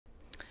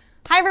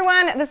Hi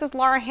everyone, this is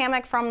Lara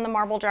Hammock from the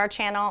Marble Jar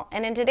channel,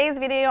 and in today's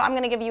video I'm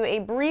going to give you a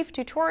brief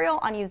tutorial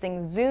on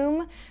using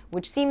Zoom,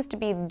 which seems to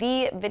be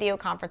the video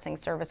conferencing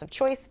service of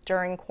choice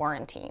during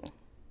quarantine.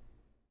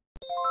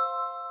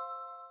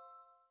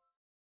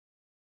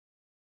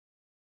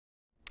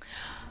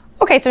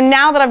 Okay, so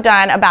now that I've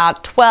done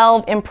about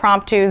 12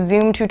 impromptu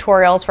Zoom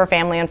tutorials for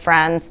family and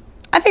friends,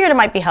 I figured it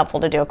might be helpful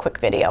to do a quick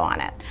video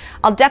on it.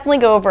 I'll definitely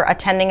go over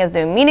attending a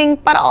Zoom meeting,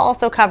 but I'll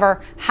also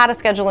cover how to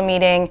schedule a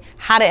meeting,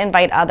 how to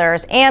invite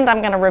others, and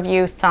I'm going to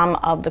review some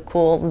of the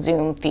cool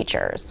Zoom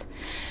features.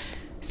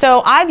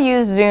 So I've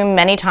used Zoom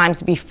many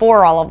times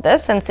before all of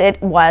this, since it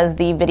was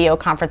the video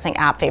conferencing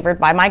app favored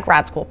by my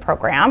grad school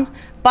program,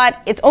 but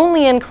it's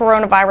only in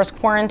coronavirus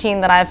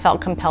quarantine that I've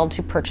felt compelled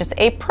to purchase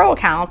a pro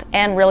account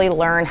and really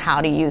learn how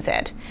to use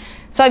it.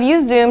 So I've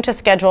used Zoom to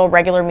schedule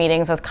regular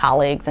meetings with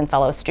colleagues and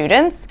fellow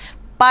students,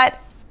 but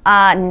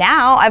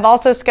now I've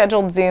also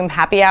scheduled Zoom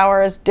happy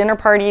hours, dinner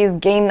parties,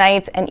 game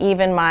nights, and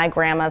even my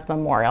grandma's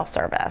memorial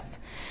service.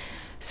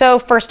 So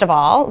first of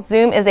all,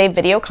 Zoom is a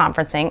video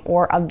conferencing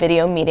or a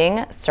video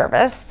meeting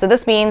service. So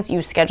this means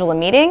you schedule a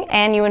meeting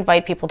and you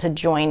invite people to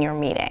join your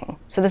meeting.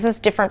 So this is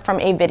different from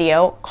a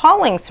video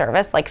calling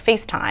service like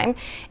FaceTime,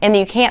 in that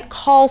you can't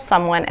call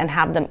someone and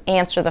have them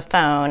answer the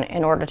phone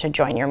in order to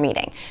join your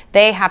meeting.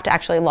 They have to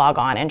actually log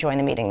on and join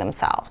the meeting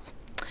themselves.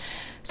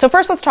 So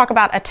first let's talk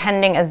about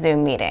attending a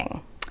Zoom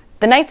meeting.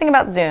 The nice thing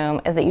about Zoom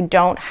is that you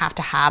don't have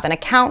to have an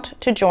account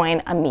to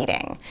join a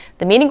meeting.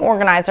 The meeting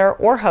organizer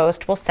or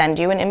host will send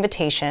you an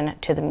invitation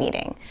to the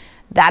meeting.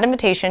 That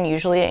invitation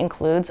usually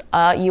includes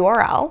a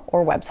URL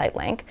or website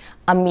link,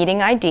 a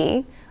meeting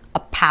ID, a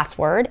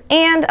password,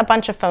 and a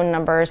bunch of phone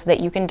numbers that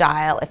you can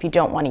dial if you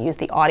don't want to use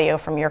the audio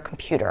from your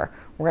computer.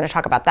 We're going to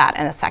talk about that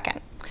in a second.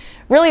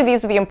 Really,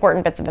 these are the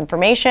important bits of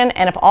information,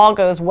 and if all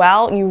goes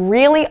well, you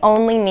really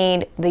only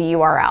need the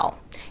URL.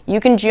 You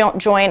can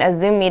join a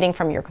Zoom meeting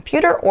from your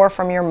computer or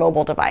from your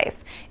mobile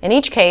device. In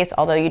each case,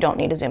 although you don't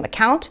need a Zoom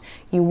account,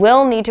 you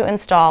will need to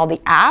install the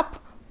app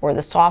or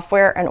the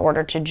software in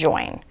order to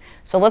join.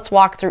 So let's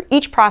walk through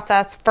each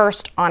process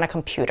first on a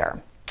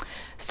computer.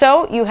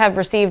 So you have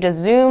received a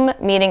Zoom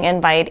meeting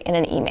invite in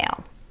an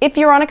email. If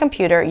you're on a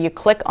computer, you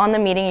click on the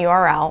meeting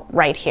URL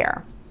right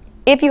here.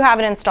 If you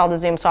haven't installed the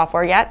Zoom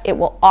software yet, it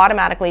will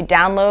automatically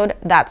download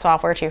that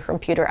software to your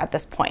computer at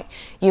this point.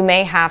 You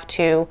may have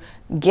to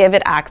give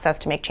it access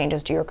to make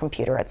changes to your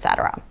computer,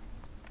 etc.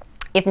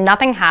 If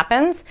nothing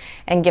happens,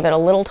 and give it a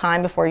little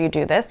time before you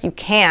do this, you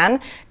can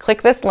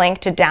click this link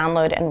to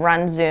download and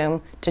run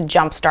Zoom to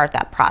jumpstart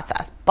that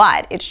process,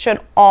 but it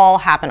should all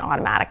happen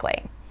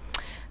automatically.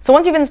 So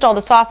once you've installed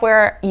the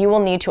software, you will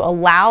need to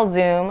allow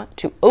Zoom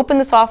to open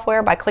the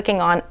software by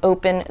clicking on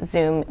Open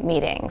Zoom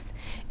Meetings.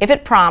 If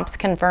it prompts,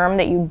 confirm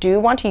that you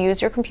do want to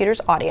use your computer's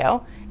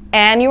audio,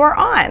 and you are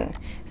on.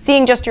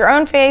 Seeing just your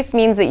own face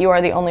means that you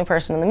are the only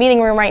person in the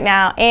meeting room right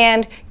now,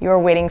 and you are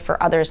waiting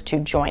for others to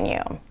join you.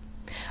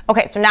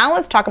 Okay, so now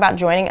let's talk about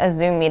joining a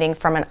Zoom meeting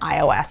from an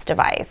iOS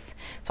device.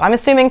 So I'm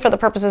assuming for the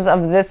purposes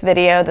of this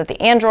video that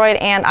the Android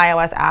and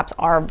iOS apps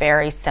are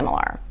very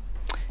similar.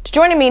 To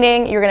join a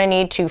meeting, you're going to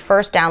need to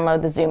first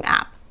download the Zoom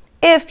app.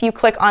 If you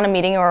click on a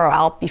meeting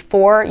URL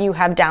before you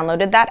have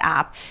downloaded that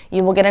app,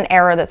 you will get an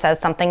error that says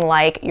something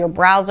like your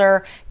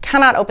browser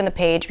cannot open the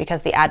page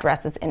because the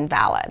address is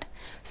invalid.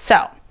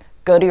 So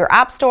go to your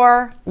app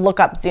store, look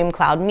up Zoom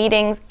Cloud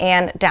Meetings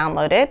and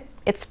download it.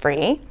 It's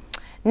free.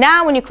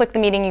 Now when you click the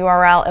meeting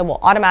URL, it will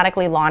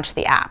automatically launch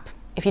the app.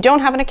 If you don't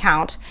have an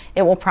account,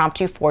 it will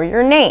prompt you for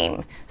your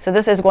name. So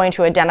this is going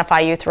to identify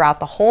you throughout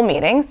the whole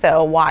meeting,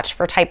 so watch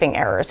for typing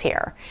errors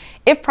here.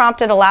 If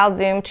prompted, allow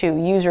Zoom to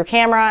use your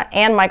camera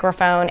and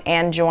microphone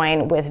and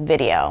join with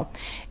video.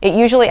 It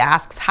usually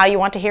asks how you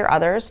want to hear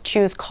others.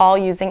 Choose call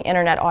using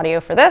internet audio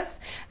for this,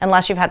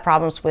 unless you've had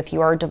problems with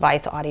your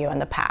device audio in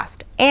the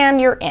past. And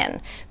you're in.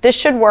 This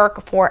should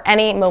work for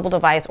any mobile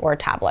device or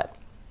tablet.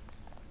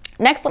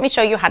 Next, let me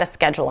show you how to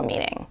schedule a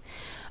meeting.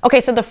 Okay,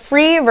 so the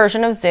free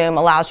version of Zoom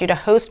allows you to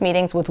host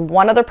meetings with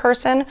one other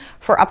person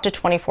for up to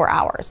 24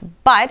 hours.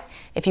 But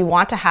if you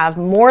want to have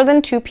more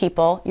than 2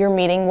 people, your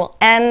meeting will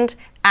end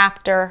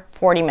after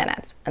 40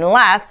 minutes,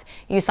 unless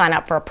you sign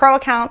up for a pro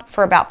account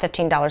for about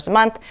 $15 a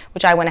month,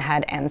 which I went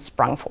ahead and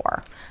sprung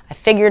for. I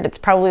figured it's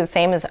probably the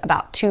same as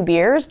about 2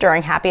 beers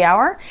during happy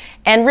hour,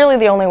 and really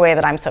the only way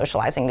that I'm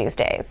socializing these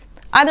days.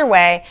 Either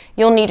way,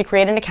 you'll need to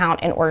create an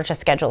account in order to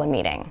schedule a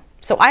meeting.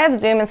 So I have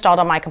Zoom installed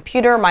on my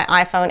computer, my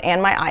iPhone,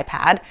 and my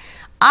iPad.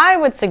 I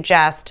would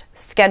suggest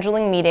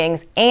scheduling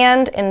meetings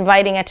and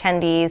inviting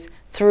attendees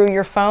through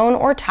your phone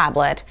or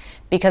tablet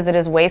because it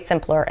is way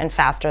simpler and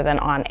faster than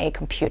on a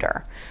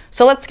computer.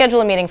 So let's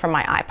schedule a meeting from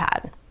my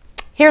iPad.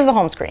 Here's the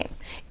home screen.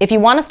 If you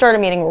want to start a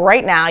meeting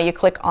right now, you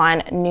click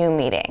on New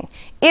Meeting.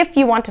 If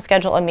you want to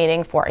schedule a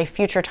meeting for a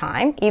future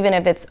time, even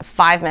if it's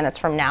 5 minutes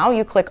from now,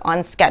 you click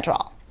on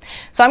Schedule.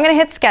 So I'm going to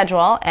hit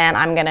Schedule and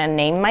I'm going to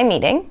name my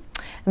meeting.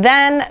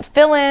 Then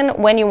fill in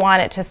when you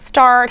want it to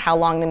start, how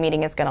long the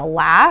meeting is going to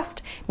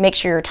last, make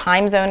sure your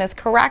time zone is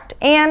correct,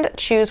 and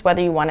choose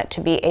whether you want it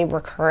to be a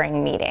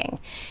recurring meeting.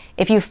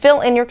 If you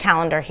fill in your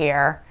calendar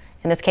here,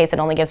 In this case, it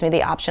only gives me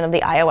the option of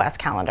the iOS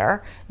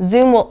calendar.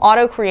 Zoom will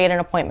auto-create an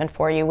appointment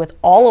for you with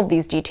all of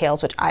these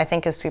details, which I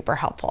think is super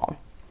helpful.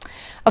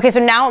 Okay,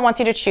 so now it wants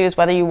you to choose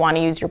whether you want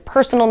to use your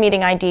personal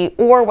meeting ID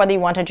or whether you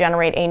want to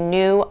generate a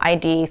new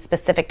ID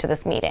specific to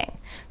this meeting.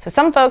 So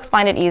some folks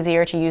find it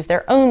easier to use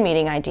their own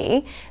meeting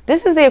ID.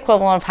 This is the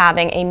equivalent of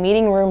having a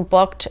meeting room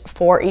booked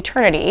for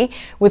eternity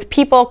with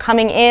people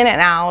coming in and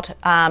out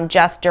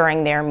just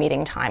during their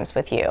meeting times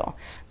with you.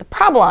 The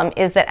problem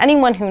is that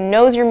anyone who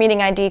knows your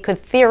meeting ID could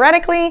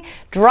theoretically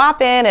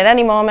drop in at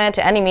any moment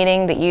to any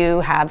meeting that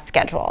you have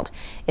scheduled.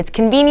 It's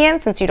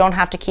convenient since you don't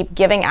have to keep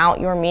giving out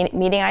your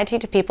meeting ID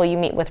to people you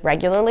meet with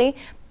regularly,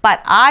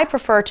 but I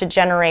prefer to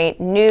generate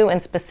new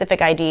and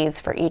specific IDs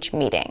for each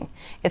meeting.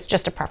 It's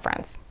just a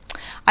preference.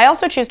 I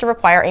also choose to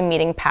require a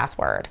meeting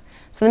password.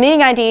 So the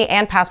meeting ID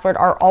and password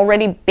are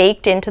already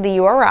baked into the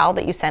URL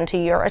that you send to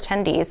your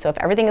attendees. So if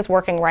everything is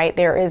working right,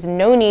 there is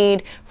no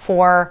need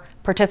for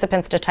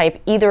participants to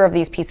type either of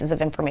these pieces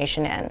of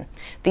information in.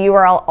 The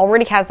URL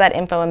already has that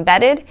info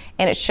embedded,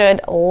 and it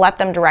should let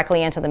them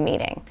directly into the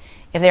meeting.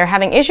 If they're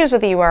having issues with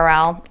the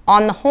URL,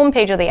 on the home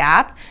page of the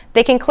app,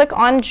 they can click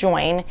on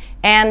Join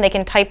and they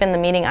can type in the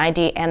meeting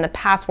ID and the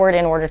password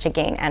in order to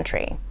gain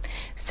entry.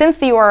 Since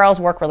the URLs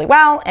work really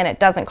well and it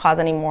doesn't cause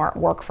any more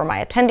work for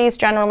my attendees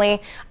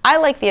generally, I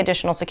like the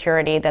additional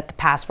security that the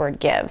password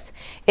gives.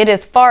 It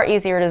is far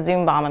easier to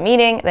Zoom bomb a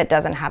meeting that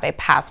doesn't have a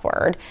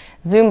password.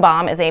 Zoom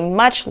bomb is a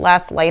much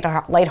less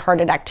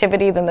lighthearted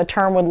activity than the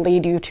term would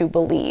lead you to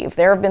believe.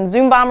 There have been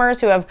Zoom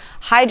bombers who have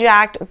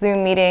hijacked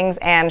Zoom meetings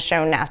and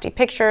shown nasty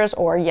pictures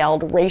or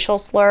yelled racial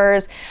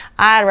slurs.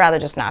 I'd rather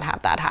just not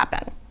have that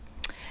happen.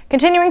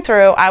 Continuing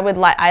through,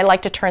 I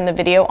like to turn the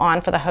video on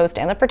for the host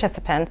and the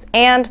participants,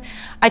 and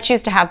I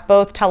choose to have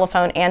both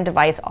telephone and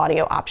device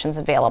audio options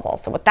available.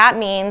 So what that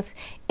means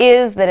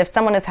is that if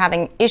someone is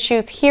having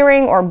issues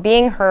hearing or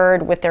being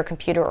heard with their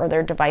computer or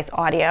their device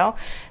audio,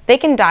 they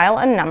can dial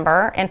a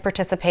number and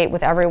participate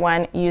with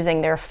everyone using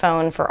their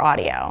phone for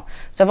audio.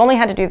 So I've only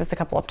had to do this a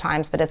couple of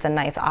times, but it's a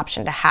nice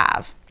option to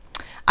have.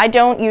 I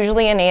don't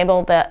usually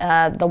enable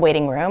the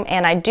waiting room,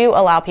 and I do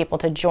allow people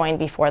to join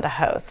before the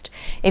host.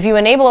 If you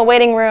enable a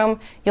waiting room,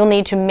 you'll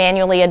need to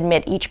manually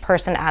admit each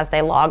person as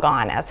they log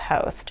on as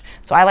host.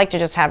 So I like to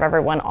just have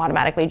everyone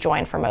automatically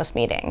join for most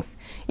meetings.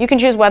 You can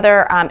choose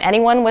whether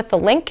anyone with the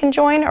link can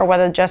join, or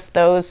whether just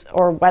those,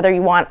 or whether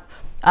you want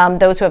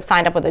those who have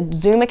signed up with a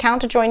Zoom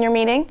account to join your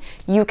meeting.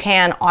 You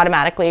can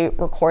automatically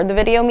record the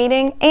video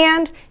meeting,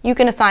 and you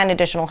can assign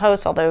additional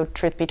hosts, although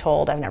truth be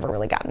told, I've never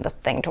really gotten this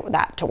thing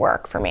to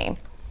work for me.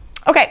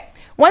 Okay,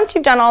 once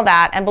you've done all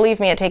that, and believe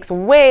me, it takes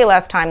way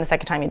less time the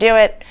second time you do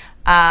it,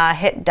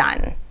 hit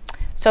done.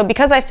 So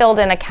because I filled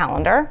in a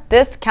calendar,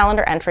 this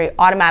calendar entry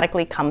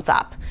automatically comes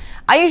up.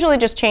 I usually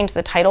just change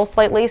the title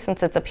slightly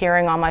since it's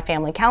appearing on my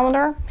family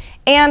calendar,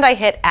 and I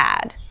hit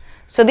add.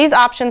 So these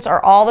options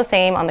are all the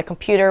same on the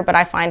computer, but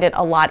I find it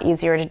a lot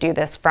easier to do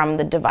this from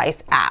the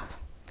device app.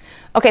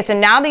 Okay, so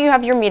now that you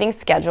have your meeting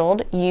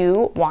scheduled,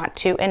 you want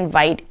to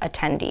invite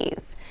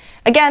attendees.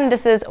 Again,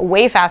 this is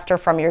way faster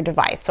from your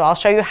device, so I'll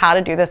show you how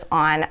to do this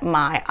on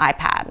my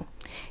iPad.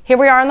 Here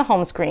we are on the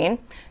home screen.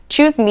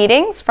 Choose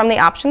Meetings from the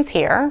options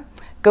here.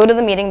 Go to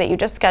the meeting that you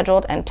just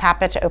scheduled and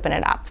tap it to open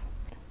it up.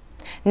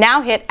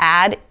 Now hit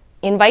Add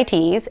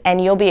Invitees, and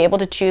you'll be able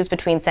to choose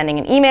between sending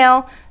an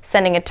email,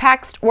 sending a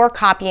text, or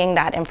copying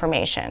that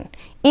information.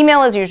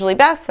 Email is usually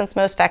best since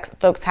most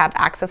folks have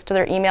access to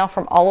their email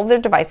from all of their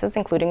devices,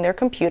 including their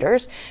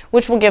computers,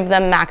 which will give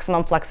them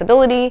maximum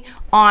flexibility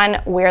on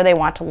where they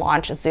want to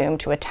launch Zoom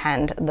to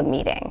attend the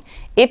meeting.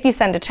 If you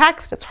send a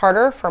text, it's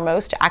harder for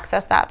most to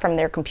access that from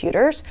their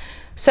computers.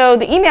 So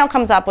the email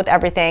comes up with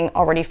everything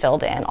already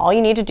filled in. All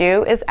you need to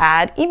do is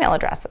add email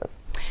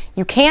addresses.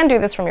 You can do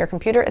this from your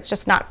computer, it's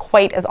just not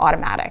quite as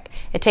automatic.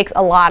 It takes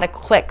a lot of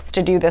clicks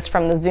to do this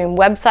from the Zoom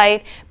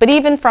website, but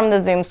even from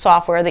the Zoom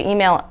software, the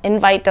email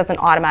invite doesn't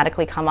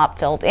automatically come up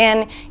filled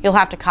in. You'll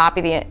have to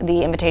copy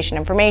the invitation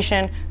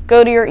information,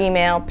 go to your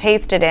email,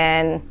 paste it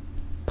in,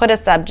 put a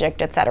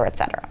subject, etc.,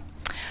 etc.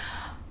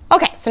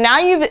 Okay, so now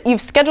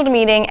you've scheduled a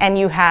meeting and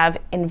you have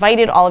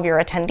invited all of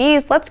your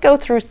attendees. Let's go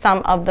through some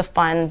of the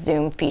fun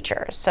Zoom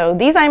features. So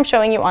these I'm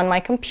showing you on my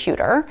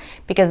computer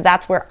because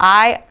that's where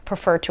I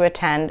prefer to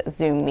attend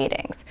Zoom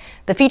meetings.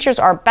 The features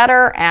are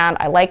better and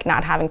I like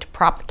not having to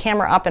prop the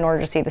camera up in order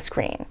to see the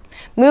screen.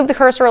 Move the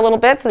cursor a little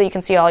bit so that you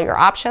can see all your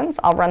options.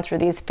 I'll run through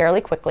these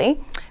fairly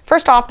quickly.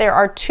 First off, there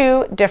are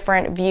two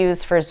different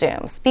views for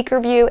Zoom, speaker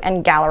view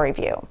and gallery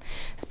view.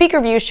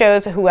 Speaker view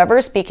shows whoever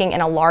is speaking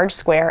in a large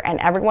square and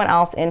everyone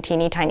else in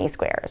teeny tiny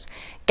squares.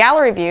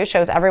 Gallery view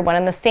shows everyone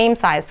in the same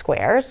size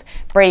squares,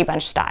 Brady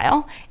Bunch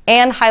style,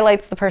 and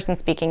highlights the person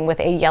speaking with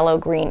a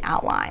yellow-green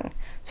outline.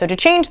 So to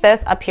change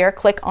this, up here,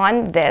 click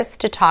on this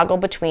to toggle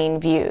between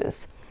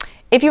views.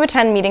 If you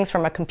attend meetings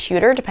from a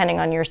computer, depending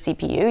on your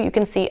CPU, you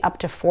can see up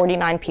to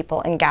 49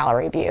 people in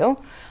gallery view.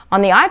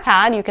 On the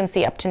iPad, you can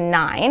see up to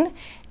 9,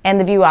 and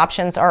the view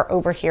options are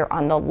over here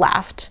on the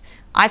left.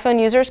 iPhone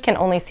users can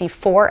only see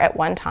 4 at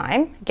one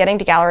time. Getting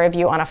to gallery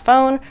view on a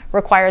phone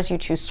requires you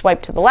to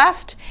swipe to the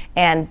left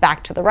and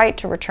back to the right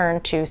to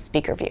return to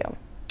speaker view.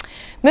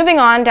 Moving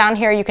on, down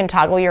here you can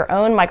toggle your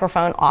own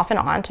microphone off and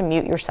on to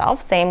mute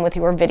yourself, same with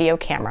your video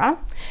camera.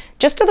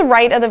 Just to the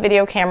right of the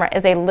video camera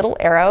is a little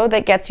arrow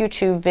that gets you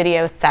to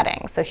video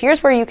settings. So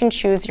here's where you can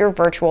choose your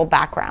virtual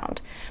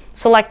background.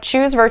 Select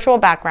Choose Virtual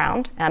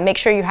Background, make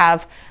sure you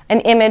have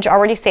an image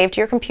already saved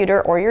to your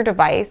computer or your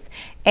device,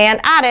 and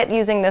add it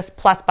using this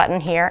plus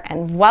button here,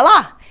 and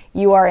voila!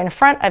 You are in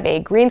front of a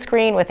green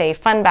screen with a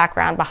fun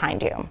background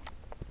behind you.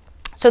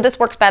 So this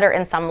works better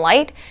in some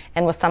light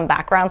and with some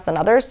backgrounds than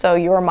others, so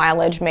your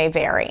mileage may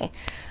vary.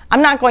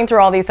 I'm not going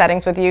through all these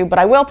settings with you, but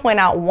I will point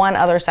out one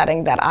other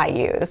setting that I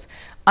use.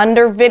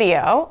 Under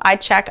Video, I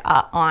check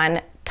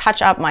on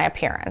Touch Up My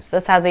Appearance.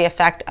 This has the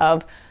effect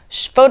of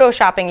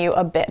photoshopping you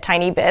a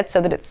tiny bit so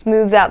that it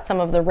smooths out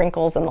some of the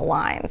wrinkles and the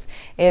lines.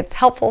 It's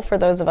helpful for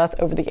those of us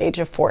over the age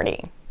of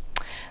 40.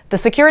 The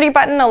security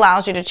button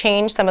allows you to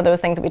change some of those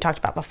things that we talked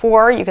about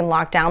before. You can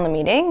lock down the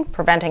meeting,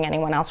 preventing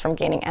anyone else from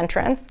gaining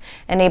entrance,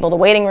 enable the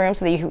waiting room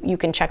so that you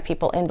can check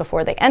people in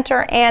before they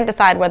enter, and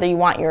decide whether you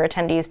want your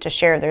attendees to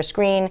share their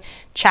screen,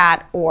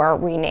 chat, or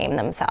rename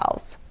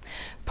themselves.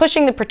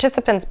 Pushing the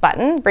Participants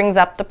button brings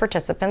up the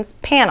Participants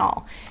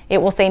panel.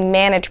 It will say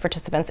Manage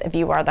Participants if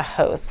you are the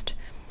host.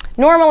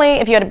 Normally,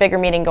 if you had a bigger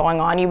meeting going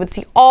on, you would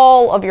see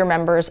all of your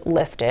members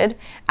listed.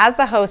 As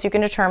the host, you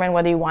can determine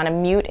whether you want to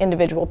mute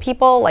individual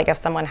people, like if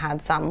someone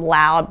had some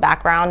loud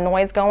background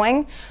noise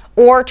going,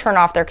 or turn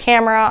off their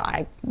camera.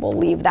 I will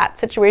leave that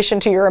situation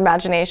to your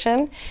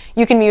imagination.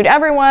 You can mute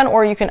everyone,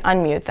 or you can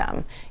unmute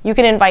them. You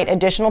can invite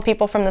additional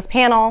people from this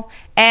panel,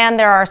 and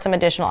there are some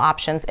additional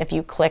options if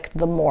you click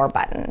the More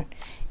button.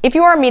 If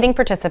you are a meeting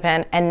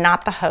participant and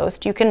not the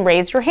host, you can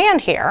raise your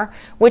hand here,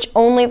 which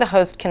only the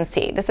host can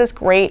see. This is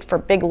great for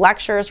big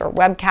lectures or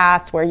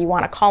webcasts where you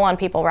want to call on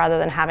people rather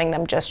than having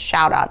them just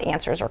shout out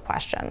answers or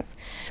questions.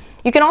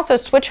 You can also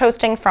switch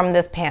hosting from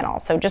this panel.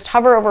 So just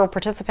hover over a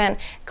participant,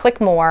 click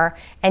More,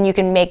 and you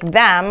can make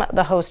them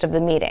the host of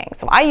the meeting.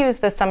 So I use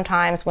this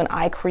sometimes when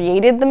I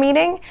created the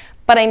meeting,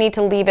 but I need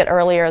to leave it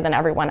earlier than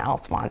everyone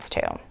else wants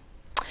to.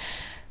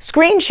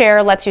 Screen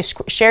Share lets you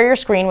share your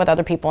screen with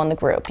other people in the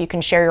group. You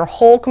can share your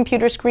whole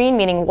computer screen,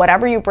 meaning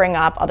whatever you bring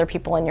up, other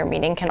people in your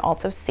meeting can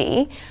also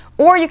see,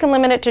 or you can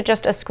limit it to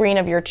just a screen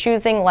of your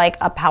choosing, like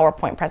a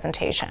PowerPoint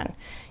presentation.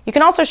 You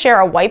can also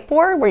share a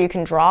whiteboard where you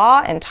can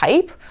draw and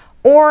type,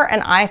 or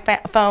an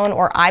iPhone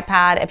or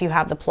iPad if you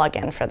have the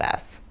plug-in for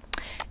this.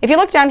 If you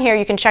look down here,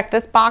 you can check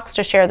this box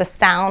to share the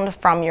sound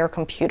from your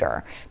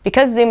computer.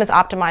 Because Zoom is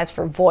optimized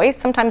for voice,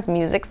 sometimes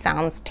music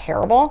sounds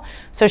terrible,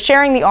 so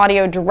sharing the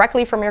audio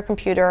directly from your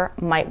computer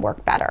might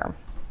work better.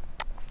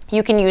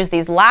 You can use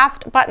these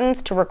last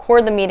buttons to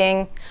record the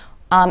meeting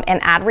and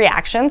add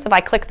reactions. If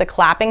I click the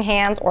clapping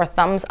hands or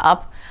thumbs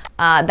up,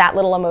 that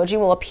little emoji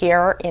will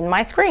appear in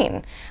my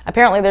screen.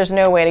 Apparently there's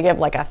no way to give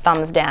like a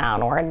thumbs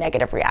down or a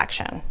negative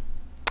reaction.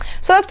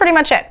 So that's pretty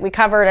much it. We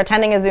covered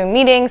attending a Zoom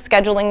meeting,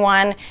 scheduling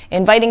one,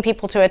 inviting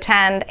people to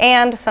attend,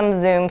 and some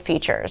Zoom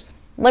features.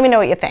 Let me know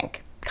what you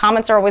think.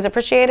 Comments are always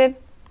appreciated,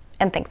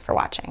 and thanks for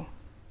watching.